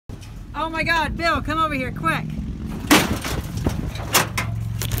Oh my God, Bill, come over here quick.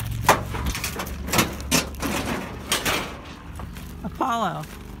 Apollo.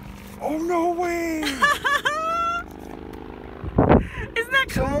 Oh, no way! Isn't that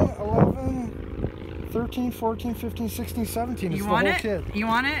cool? 10, 11, 13, 14, 15, 16, 17. It's the whole kit. You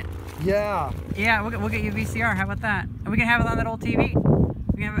want it? Yeah. Yeah, we'll get you a VCR. How about that? And we can have it on that old TV.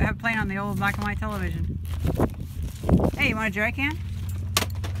 We can have it playing on the old black and white television. Hey, you want a jerry can?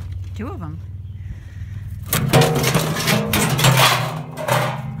 2 of them.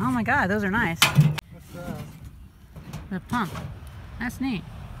 Oh my God, those are nice. What's that? The pump. That's neat.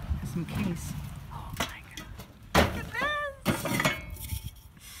 That's some case. Oh my God. Look at this.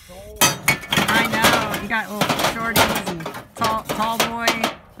 I know. You got little shorties and tall boy.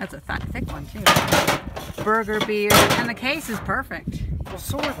 That's a thick one too. Burger beer. And the case is perfect. Well,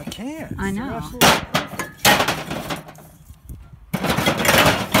 so are the cans. I know.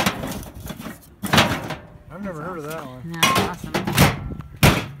 I've never heard of that one. No, that's awesome.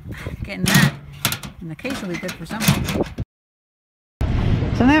 Getting that. And the case will be good for something.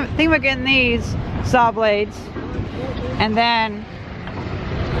 So I'm thinking about getting these saw blades. And then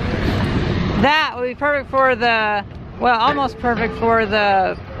that would be perfect for the, well, almost perfect for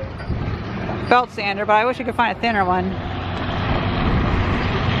the belt sander, but I wish I could find a thinner one.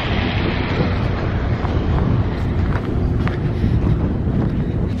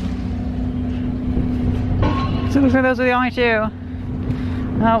 So it looks like those are the only 2.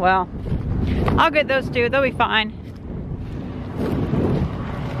 Oh well. I'll get those 2, they'll be fine.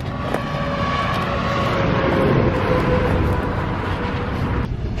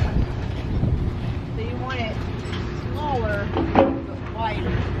 So you want it smaller but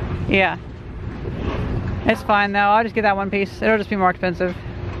wider. Yeah. It's fine though, I'll just get that one piece. It'll just be more expensive.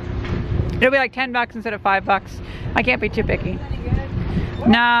 It'll be like $10 instead of $5. I can't be too picky.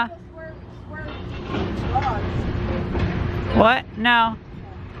 Nah. What? No.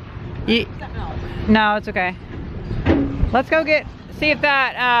 No, it's okay. Let's go see if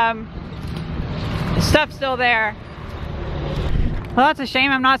that stuff's still there. Well, that's a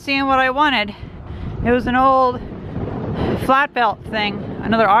shame I'm not seeing what I wanted. It was an old flat belt thing,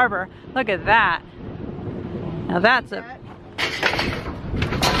 another arbor. Look at that. Now that's a...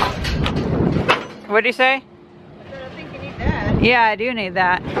 What'd you say? I said, I think you need that. Yeah, I do need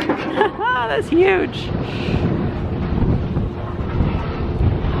that. That's huge.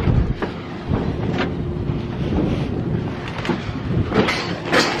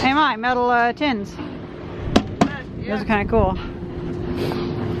 Hey, my metal tins. Yeah. Those are kind of cool.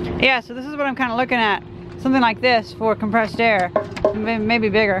 Yeah, so this is what I'm kind of looking at. Something like this for compressed air. Maybe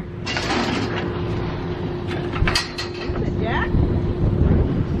bigger. Is it Jack?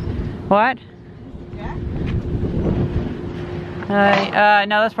 What? Jack?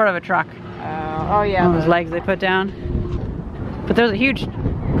 No, that's part of a truck. Oh yeah. One of those legs they put down. But there's a huge...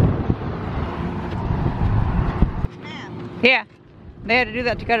 Yeah. They had to do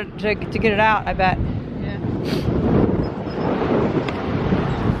that to get it out, I bet. Yeah.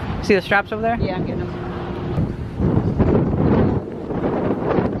 See the straps over there? Yeah, I'm getting them.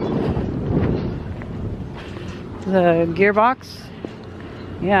 The gearbox?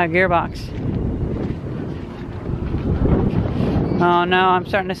 Yeah, gearbox. Oh no, I'm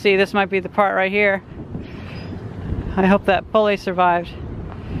starting to see this might be the part right here. I hope that pulley survived.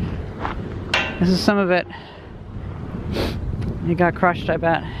 This is some of it. It got crushed, I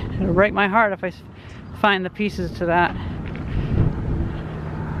bet. It'll break my heart if I find the pieces to that.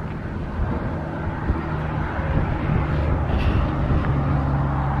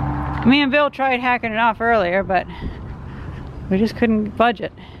 Me and Bill tried hacking it off earlier, but we just couldn't budge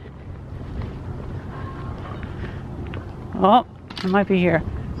it. Oh, it might be here.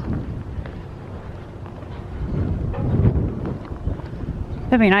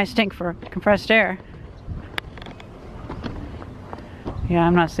 That'd be a nice tank for compressed air. Yeah,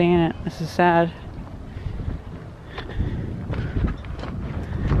 I'm not seeing it. This is sad.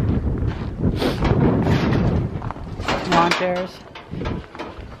 Lawn chairs.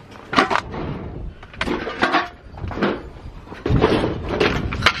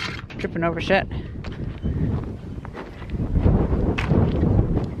 Tripping over shit.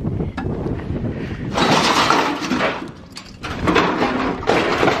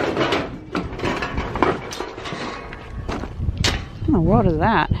 What in the world is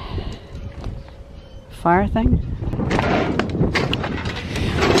that? Fire thing?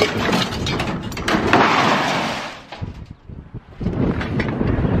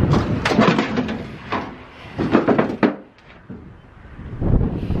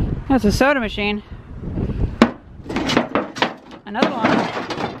 That's a soda machine. Another one.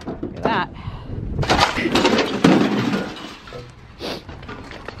 Look at that.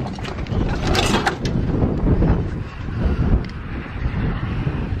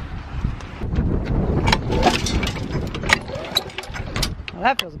 Well,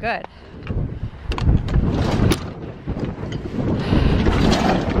 that feels good.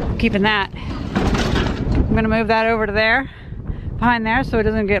 Keeping that. I'm gonna move that over to there, behind there, so it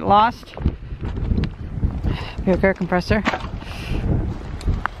doesn't get lost. Your air compressor.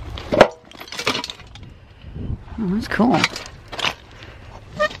 Oh, that's cool.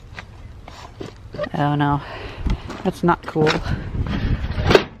 Oh no, that's not cool.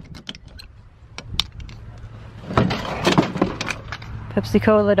 Pepsi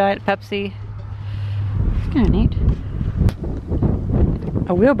Cola, Diet Pepsi. Kind of neat.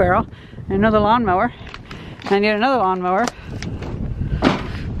 A wheelbarrow, and another lawnmower, and yet another lawnmower.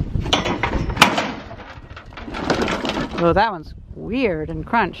 Oh, that one's weird and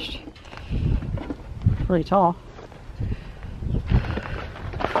crunched. Really tall.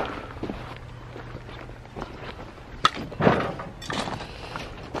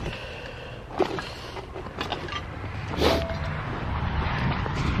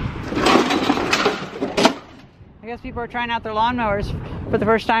 I guess people are trying out their lawnmowers for the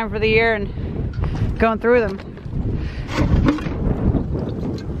first time for the year and going through them.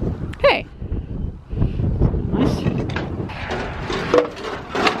 Hey! Nice.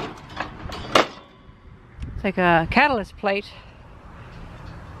 It's like a catalyst plate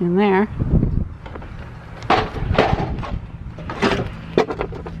in there.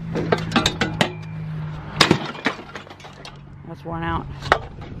 That's worn out.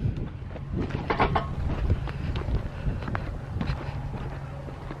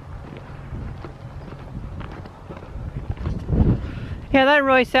 Yeah, that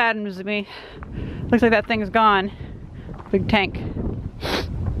really saddens me. Looks like that thing's gone. Big tank.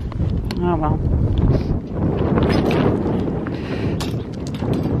 Oh well.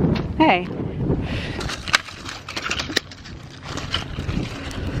 Hey.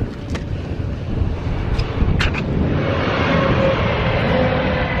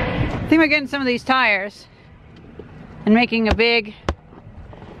 I think we're getting some of these tires and making a big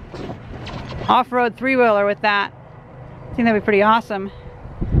off-road three-wheeler with that. I think that'd be pretty awesome,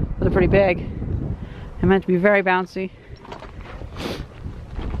 but they're pretty big. They're meant to be very bouncy.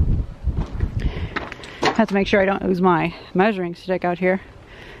 I have to make sure I don't lose my measuring stick out here.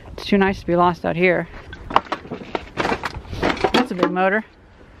 It's too nice to be lost out here. That's a big motor.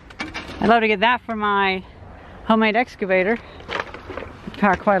 I'd love to get that for my homemade excavator. It'd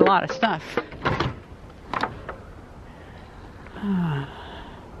power quite a lot of stuff. Huh.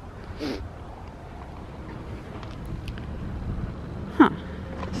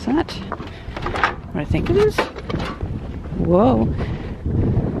 Is that what I think it is? Whoa.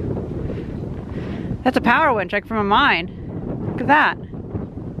 That's a power winch, like from a mine. Look at that.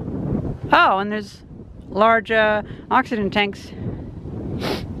 Oh, and there's large oxygen tanks.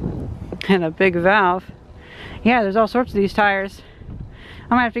 And a big valve. Yeah, there's all sorts of these tires. I'm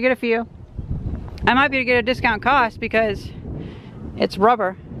gonna have to get a few. I might be able to get a discount cost because it's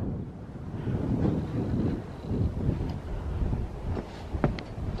rubber.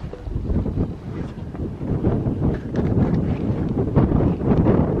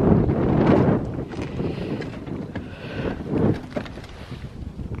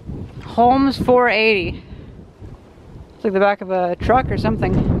 Holmes 480. It's like the back of a truck or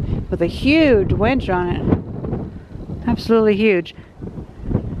something with a huge winch on it. Absolutely huge.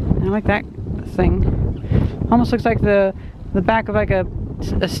 I like that thing. Almost looks like the back of like a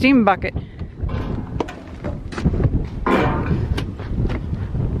steam bucket.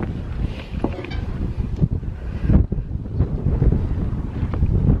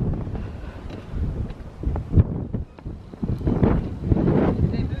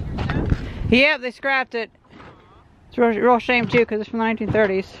 Yep, they scrapped it. It's a real shame too, because it's from the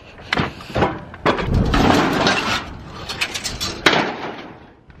 1930s.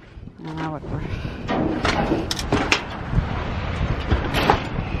 Oh, whatever.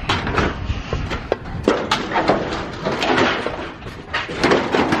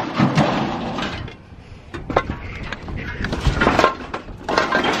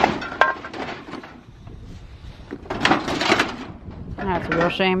 That's a real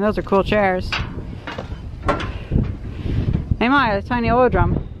shame. Those are cool chairs. Hey, my, a tiny oil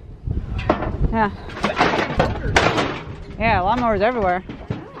drum. Yeah. Yeah, lawnmowers everywhere.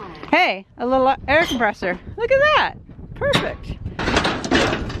 Hey, a little air compressor. Look at that. Perfect.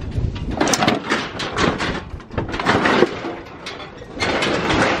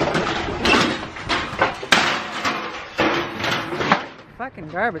 Fuck. Fucking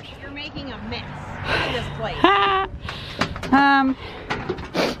garbage. You're making a mess in this place.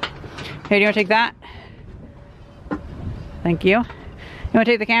 Here, do you want to take that? Thank you. You want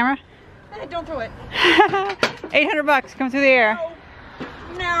to take the camera? Don't throw it. 800 bucks, come through the air.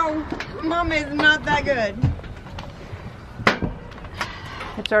 No, Mom is not that good.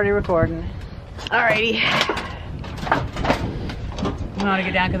 It's already recording. Alrighty. You want to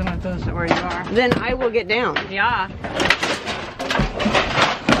get down because I'm going to throw this where you are. Then I will get down. Yeah. You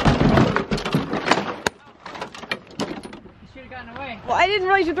should have gotten away. Well, I didn't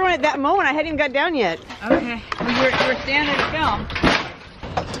realize you were throwing it at that moment. I hadn't even got down yet. Okay. Well, you were standing there to film.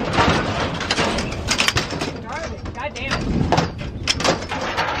 God damn it.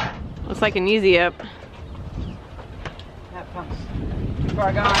 Looks like an easy up. That pump's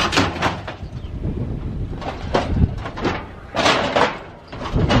far gone.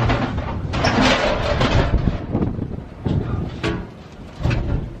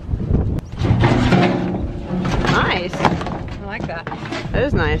 Nice. I like that. That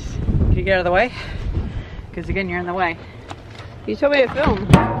is nice. Can you get out of the way? Because again, you're in the way. You told me to film.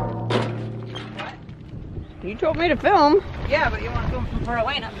 What? You told me to film. Yeah, but you want to film from far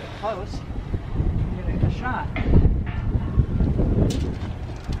away, not close. Get a shot.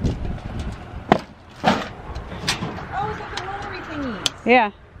 Oh, it's like the rollery thingies.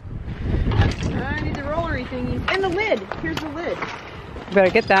 Yeah. I need the rollery thingies. And the lid. Here's the lid. You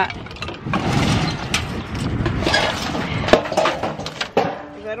better get that.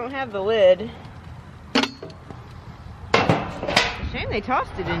 Because I don't have the lid. Shame they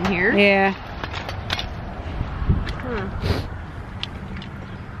tossed it in here. Yeah. Huh.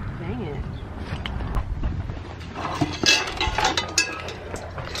 Dang it.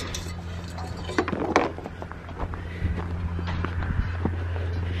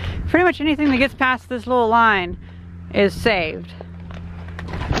 Pretty much anything that gets past this little line is saved.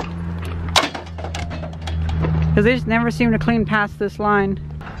 Because they just never seem to clean past this line.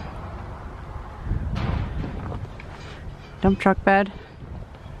 Dump truck bed.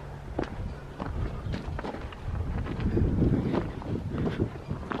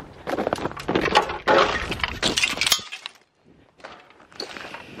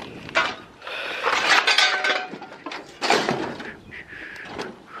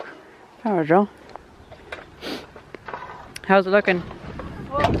 Power drill. How's it looking?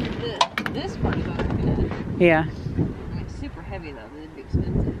 Well, this part is what I'm looking at. Yeah. I mean, it's super heavy though. It'd be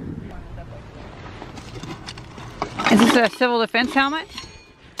expensive. Is this a civil defense helmet?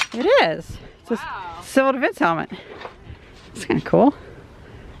 It is. It's Wow. a civil defense helmet. It's kind of cool.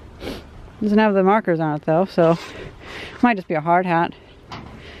 Doesn't have the markers on it though, so it might just be a hard hat.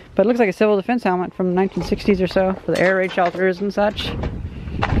 But it looks like a civil defense helmet from the 1960s or so for the air raid shelters and such.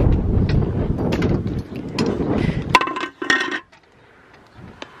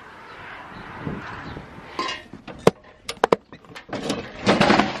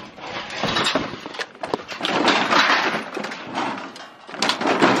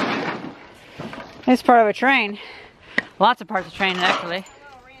 It's part of a train. Lots of parts of train actually.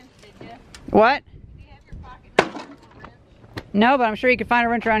 What? No, but I'm sure you can find a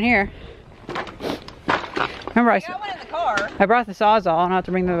wrench around here. Remember, I got one in the car. I brought the Sawzall and I'll have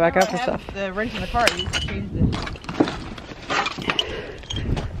to bring them back up and stuff. The wrench in the car. You just changed it.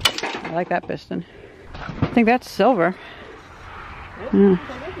 I like that piston. I think that's silver.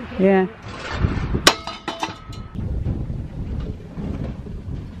 Yeah.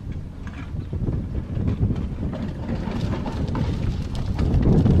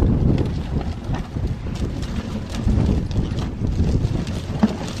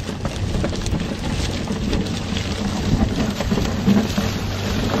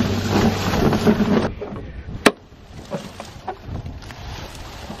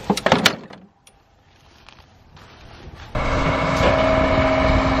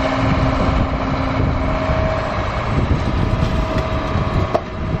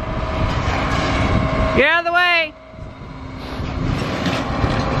 Get out of the way!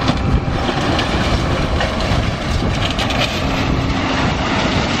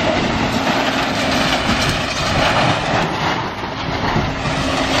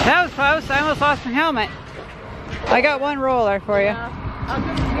 That was close. I almost lost my helmet. I got one roller for you.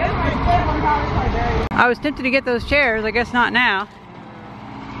 I was tempted to get those chairs. I guess not now.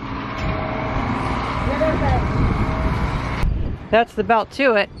 That's the belt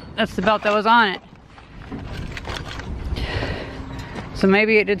to it. That's the belt that was on it. So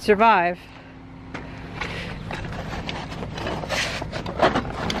maybe it did survive.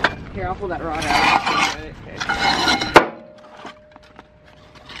 Here, I'll pull that rod out. Okay.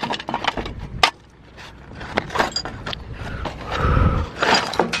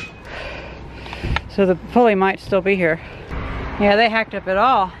 So the pulley might still be here. Yeah, they hacked up it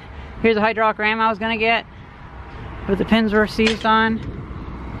all. Here's a hydraulic ram I was gonna get, but the pins were seized on.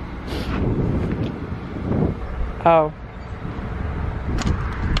 Oh.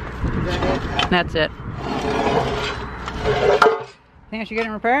 Is that it? That's it. Think I should get it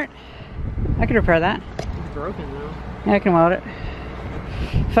and repair it? I could repair that. It's broken though. Yeah, I can weld it.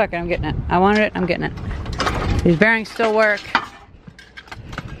 Fuck it, I'm getting it. I wanted it, I'm getting it. These bearings still work.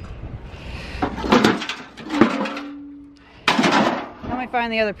 Let me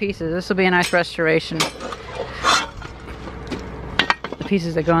find the other pieces. This will be a nice restoration. The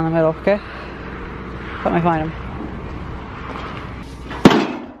pieces that go in the middle, okay? Let me find them.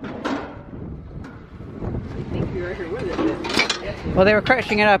 I think you're right here with it. Yes. Well, they were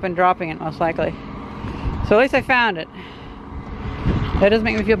crushing it up and dropping it, most likely. So at least I found it. That does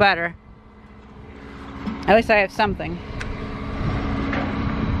make me feel better. At least I have something.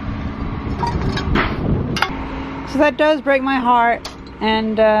 So that does break my heart,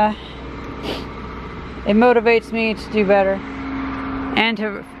 and it motivates me to do better, and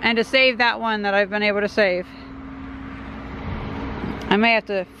to save that one that I've been able to save. I may have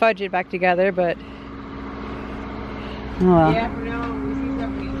to fudge it back together, but oh well. Yeah, for now, we see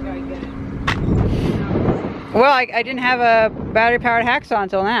something, you gotta get it. Well, I didn't have a battery-powered hacksaw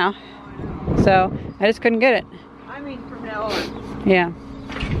until now, so I just couldn't get it. I mean, from now on. Yeah.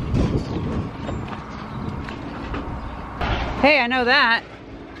 Hey, I know that.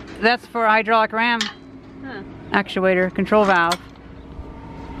 That's for hydraulic ram actuator, control valve.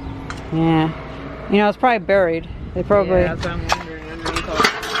 Yeah. You know, it's probably buried. They probably... Yeah, that's what I'm wondering underneath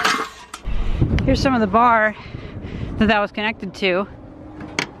all. Here's some of the bar that was connected to.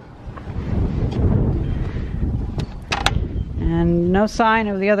 And no sign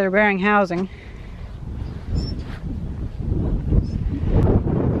of the other bearing housing.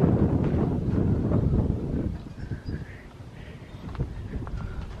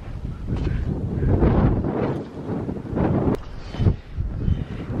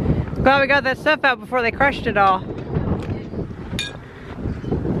 Glad we got that stuff out before they crushed it all.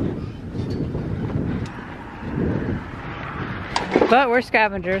 But we're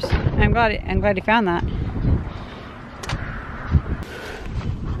scavengers. I'm glad you found that.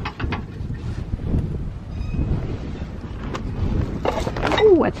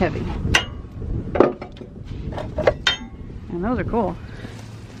 Ooh, that's heavy. And those are cool.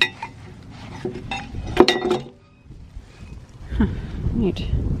 Huh, neat.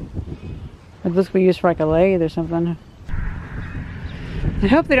 Would this be used for like a lathe or something? I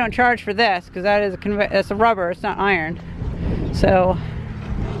hope they don't charge for this, because that is it's a rubber, it's not iron. So,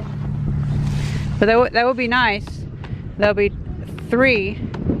 but that would be nice. There'll be 3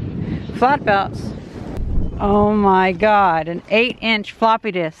 flat belts. Oh my god, an 8-inch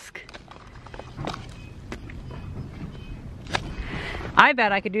floppy disk. I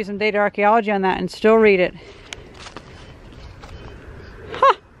bet I could do some data archaeology on that and still read it.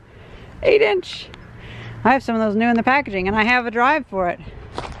 8-inch. I have some of those new in the packaging, and I have a drive for it.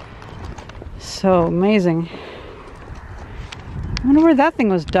 So amazing. I wonder where that thing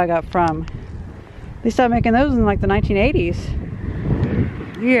was dug up from. They started making those in like the 1980s.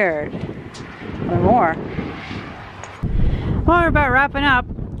 Weird. Or more. Well, we're about wrapping up.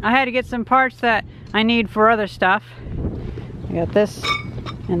 I had to get some parts that I need for other stuff. I got this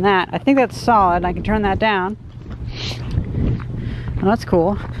and that. I think that's solid. I can turn that down. Well, that's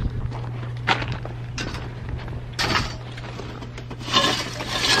cool.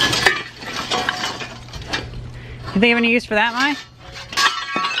 You think of any use for that, Mai?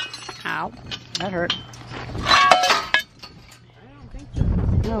 Ow, that hurt. I don't think so.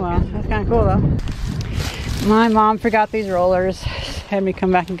 Oh well, that's kind of cool though. My mom forgot these rollers, had me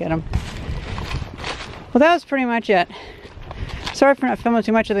come back and get them. Well, that was pretty much it. Sorry for not filming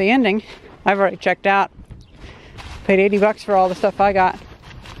too much of the ending. I've already checked out. Paid 80 bucks for all the stuff I got,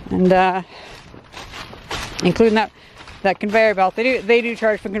 and including that conveyor belt. They do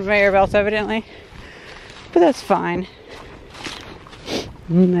charge for conveyor belts, evidently. But that's fine.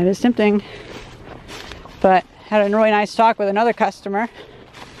 That is tempting. But had a really nice talk with another customer.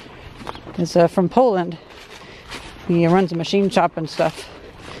 He's from Poland. He runs a machine shop and stuff.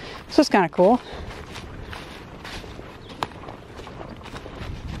 So it's kind of cool.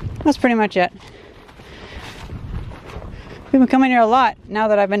 That's pretty much it. We've been coming here a lot now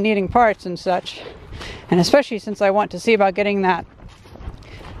that I've been needing parts and such. And especially since I want to see about getting that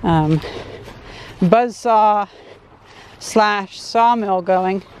buzzsaw / sawmill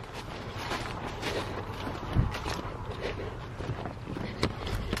going.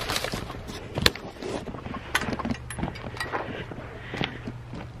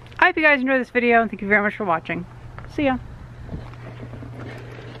 I hope you guys enjoyed this video, and thank you very much for watching. See ya.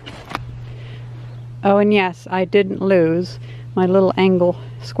 Oh, and yes, I didn't lose my little angle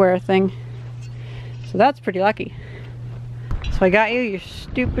square thing. So that's pretty lucky. So I got you your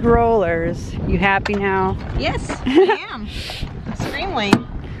stupid rollers. You happy now? Yes, I am. Extremely.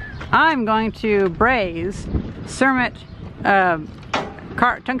 I'm going to braze Cermet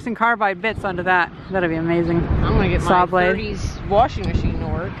tungsten carbide bits onto that. That'll be amazing. I'm gonna get Saw my blade. 30s washing machine to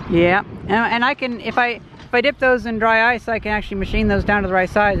work. Yeah, and I can, if I dip those in dry ice, I can actually machine those down to the right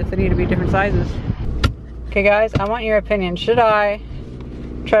size if they need to be different sizes. Okay guys, I want your opinion. Should I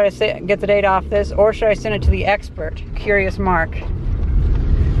try to get the date off this, or should I send it to the expert, Curious Mark?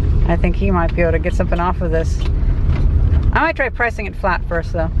 I think he might be able to get something off of this. I might try pressing it flat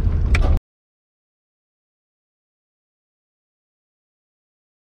first though.